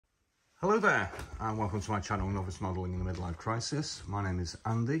Hello there and welcome to my channel, Novice Modelling in the Midlife Crisis. My name is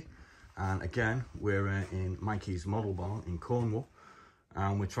Andy and again we're in Mikey's model barn in Cornwall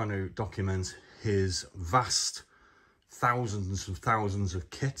and we're trying to document his vast thousands of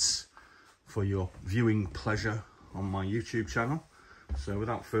kits for your viewing pleasure on my YouTube channel. So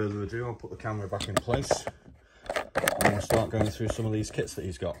without further ado, I'll put the camera back in place and we'll start going through some of these kits that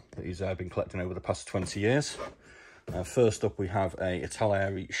he's got, that he's been collecting over the past 20 years. First up we have a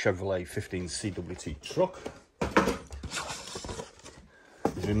Italian Chevrolet 15 CWT truck.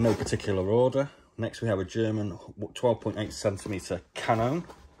 These are in no particular order. Next we have a German 12.8 centimeter Canon.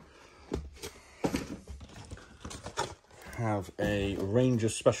 Have a Ranger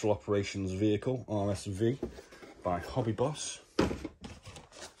Special Operations Vehicle, RSV, by Hobby Boss.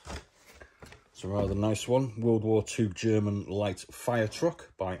 It's a rather nice one. World War II German light fire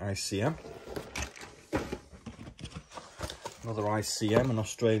truck by ICM. Another ICM, an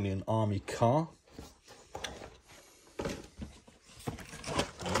Australian Army car.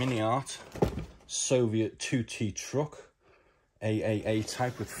 A Mini Art Soviet 2T truck, AAA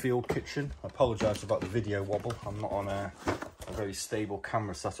type with field kitchen. I apologise about the video wobble. I'm not on a very stable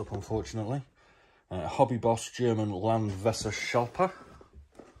camera setup, unfortunately. Hobby Boss German Landwesser Schalper.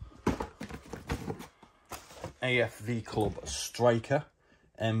 AFV Club Striker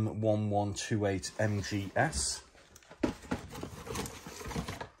M1128 MGS.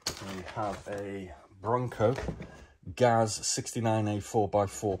 We have a Bronco Gaz 69A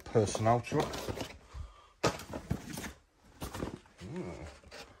 4x4 personnel truck.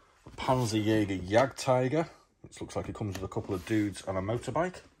 Panzerjäger Jagdtiger, which looks like it comes with a couple of dudes and a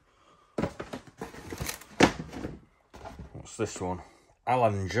motorbike. What's this one?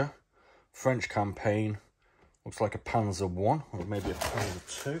 Allanger French campaign, looks like a Panzer 1 or maybe a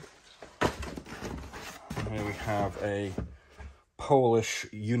Panzer 2. And here we have a Polish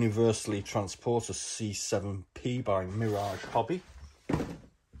Universally Transporter C7P by Mirage Hobby.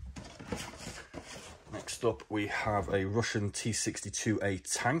 Next up we have a Russian T62A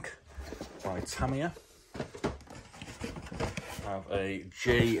tank by Tamiya. Have a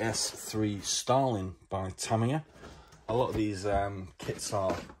JS3 Stalin by Tamiya. A lot of these kits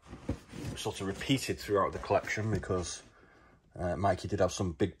are sort of repeated throughout the collection because Mikey did have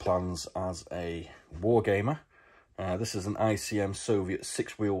some big plans as a wargamer. This is an ICM Soviet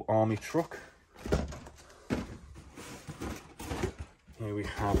 6-wheel army truck. Here we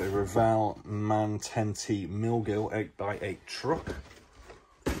have a Revell Man 10T Milgill 8x8 truck.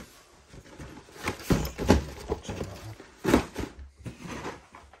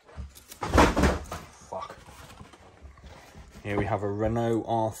 Fuck. Here we have a Renault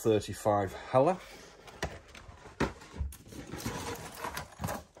R35 Heller.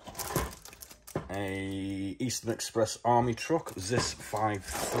 A Eastern Express Army truck, Zis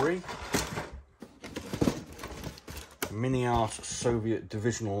 5.3. Mini Art Soviet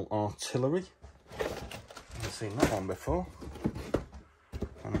Divisional Artillery. I've seen that one before.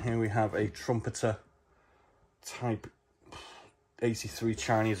 And here we have a Trumpeter Type 83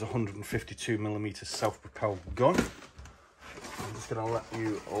 Chinese 152mm self-propelled gun. I'm just going to let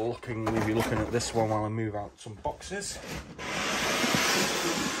you leave you looking at this one while I move out some boxes.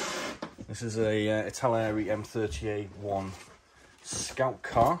 This is a Italian M30A1 scout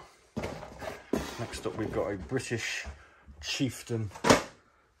car. Next up we've got a British Chieftain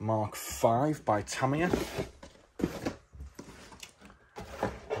Mark V by Tamiya.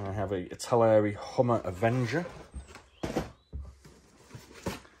 And I have a Italian Hummer Avenger.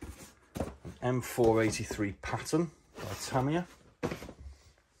 An M483 Patton by Tamiya.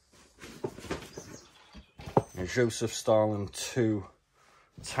 A Joseph Stalin II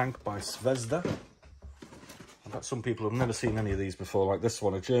tank by Zvezda. I bet some people have never seen any of these before, like this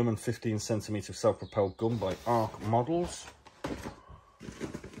one, a German 15cm self-propelled gun by Arc Models.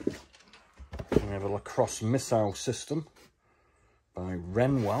 And we have a Lacrosse missile system by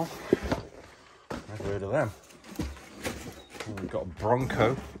Renwell. Never heard of them. And we've got a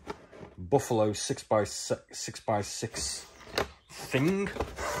Bronco Buffalo 6x6 thing.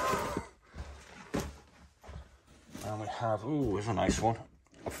 And we have, ooh, here's a nice one.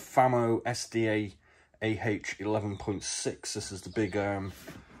 A Famo SDA AH 11.6. This is the big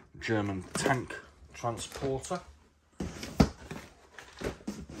German tank transporter.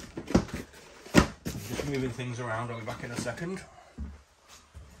 Just moving things around, I'll be back in a second.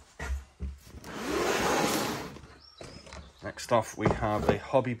 Next off we have a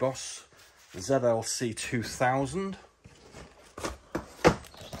Hobby Boss ZLC 2000.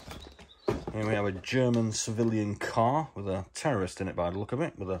 Here we have a German civilian car with a terrorist in it by the look of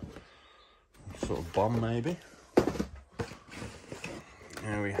it, with a sort of bomb maybe.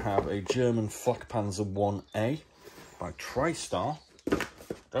 Here we have a German Flak Panzer 1A by TriStar.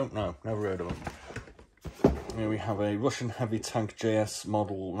 Don't know, never heard of them. Here we have a Russian heavy tank JS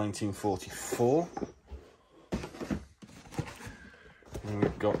model 1944. And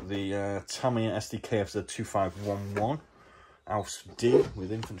we've got the Tamiya SDKFZ 2511 Aus D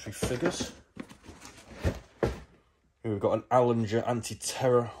with infantry figures. Here we've got an Allinger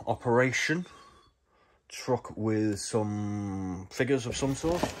anti-terror operation truck with some figures of some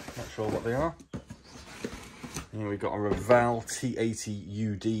sort. Not sure what they are. Here we've got a Rafale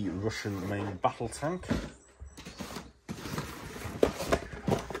T-80UD Russian main battle tank.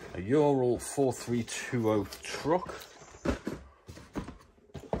 A Ural 4320 truck.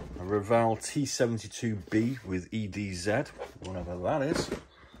 A Rafale T-72B with EDZ, whatever that is.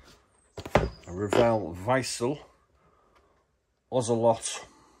 A Rafale Weissel Ocelot,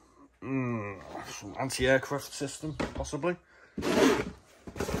 some anti-aircraft system, possibly.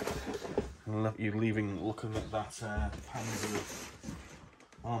 And you're looking at that Panzer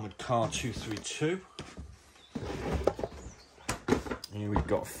Armoured Car 232. Here we've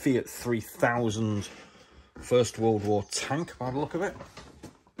got Fiat 3000 First World War tank, by the look of it.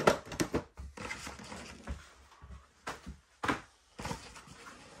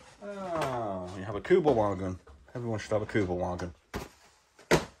 Ah, you have a Kugelwagen. Everyone should have a Kugelwagen.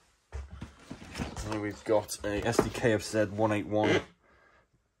 Here we've got a SDKFZ 181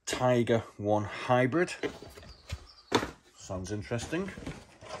 Tiger 1 Hybrid. Sounds interesting.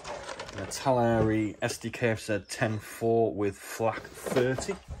 A Talari SDKFZ 10-4 with Flak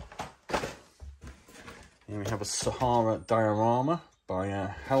 30. Here we have a Sahara diorama by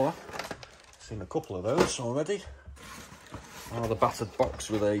Hella. Seen a couple of those already. Another battered box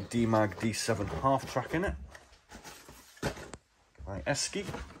with a DMAG D7 half-track in it by Esky.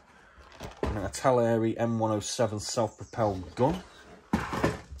 And a Talari M107 self-propelled gun.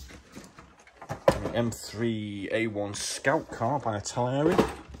 And an M3A1 scout car by a Talari.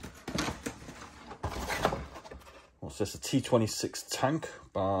 What's this? A T26 tank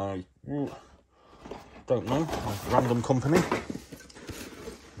by, don't know, a random company.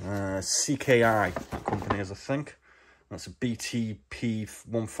 CKI, that company is, I think. That's a BTP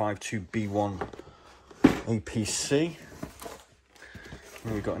 152B1 APC.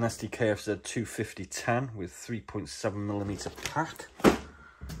 And we've got an SDKFZ 250-10 with 3.7mm pack. And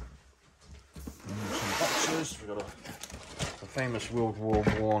some boxes. We've got a famous World War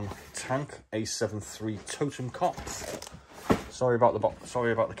I tank, A73 Totem Cops. Sorry about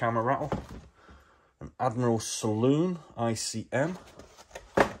the camera rattle. An Admiral Saloon ICM.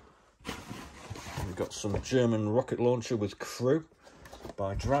 And we've got some German rocket launcher with crew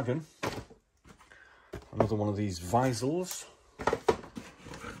by Dragon. Another one of these Weissels.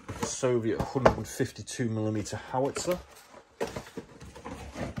 Soviet 152mm howitzer.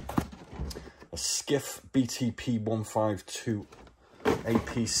 A Skiff BTP 152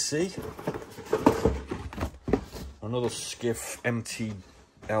 APC. Another Skiff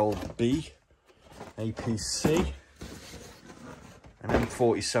MTLB APC. An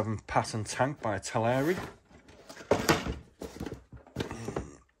M47 Patton tank by a Talari.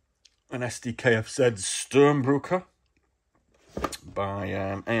 An SDKFZ Sturmbrucker by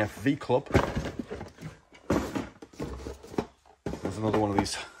AFV Club. There's another one of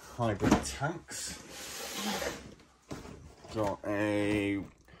these hybrid tanks. Got a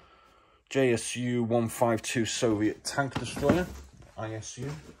JSU 152 Soviet tank destroyer,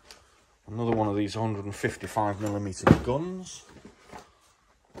 ISU. Another one of these 155mm guns.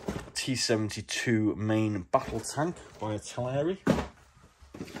 T-72 main battle tank by a Talari.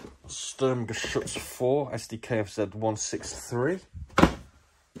 Sturmgeschütz 4 SDKFZ 163.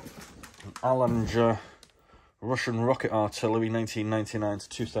 An Allinger Russian rocket artillery 1999 to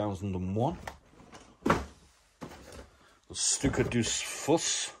 2001. The Stuka Dus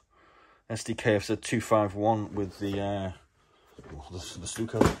Fuss SDKFZ 251 with the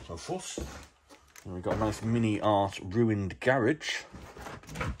Stuka so Fuss. And we've got a nice mini art ruined garage,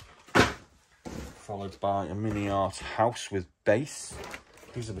 followed by a mini art house with base.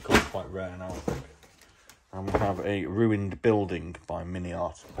 These are becoming quite rare now, I think. And we have a ruined building by Mini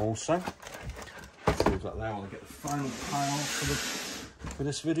Art also. Let's leave that there while I get the final pile for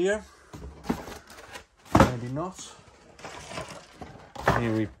this video. Maybe not.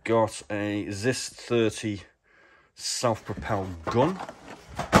 Here we've got a ZIS 30 self-propelled gun.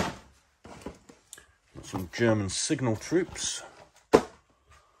 Got some German signal troops. A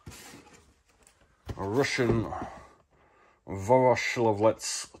Russian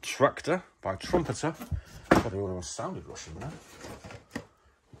Voroshilets tractor by Trumpeter. God, it almost sounded Russian there.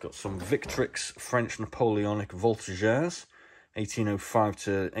 We've got some Victrix French Napoleonic voltigeurs 1805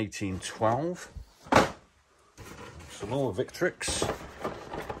 to 1812. Some more Victrix.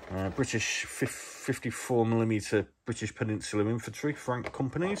 British 54mm British Peninsular Infantry, flank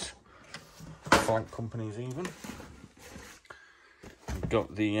companies even. We've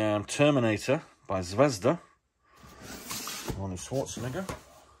got the Terminator by Zvezda, Arnold Schwarzenegger.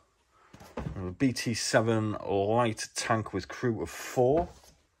 A BT-7 light tank with crew of 4.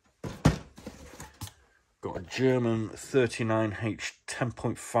 Got a German 39H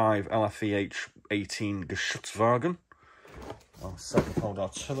 10.5 LFEH 18 Geschutzwagen. 7-pound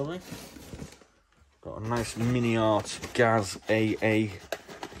artillery. Got a nice mini art Gaz AA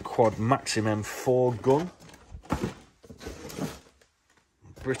quad Maxim M4 gun.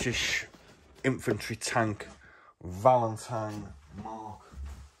 British infantry tank Valentine Mark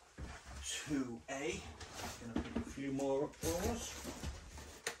 2A. Gonna pick a few more up for us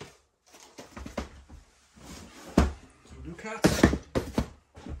to look at.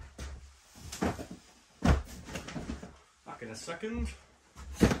 Back in a second.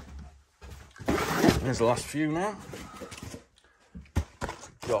 Here's the last few now.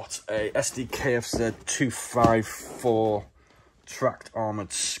 Got a SDKFZ 254 tracked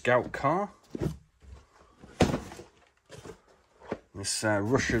armoured scout car. This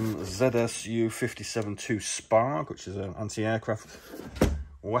Russian ZSU 57-2 Sparg, which is an anti-aircraft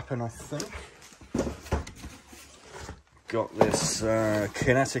weapon, I think. Got this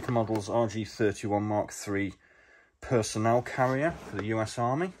Kinetic Models RG-31 Mark III personnel carrier for the US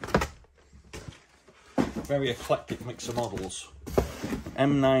Army. Very eclectic mix of models.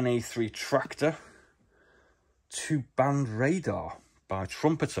 M9A3 tractor, 2-band radar by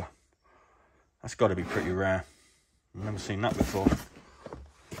Trumpeter. That's got to be pretty rare. I've never seen that before.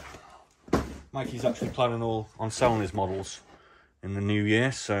 Mikey's actually planning on selling his models in the new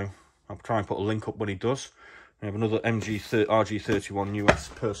year, so I'll try and put a link up when he does. We have another RG-31 US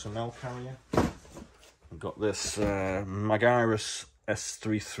personnel carrier. We've got this Magirus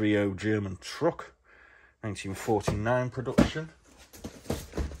S330 German truck, 1949 production.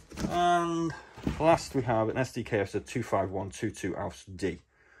 And last we have an SDKFZ 25122 Aus D.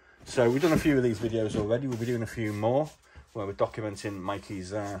 So we've done a few of these videos already. We'll be doing a few more where we're documenting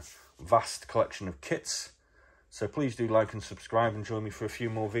Mikey's vast collection of kits. So please do like and subscribe and join me for a few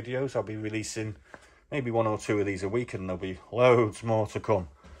more videos. I'll be releasing maybe 1 or 2 of these a week, and there'll be loads more to come.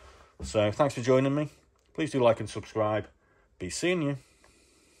 So thanks for joining me. Please do like and subscribe. Be seeing you.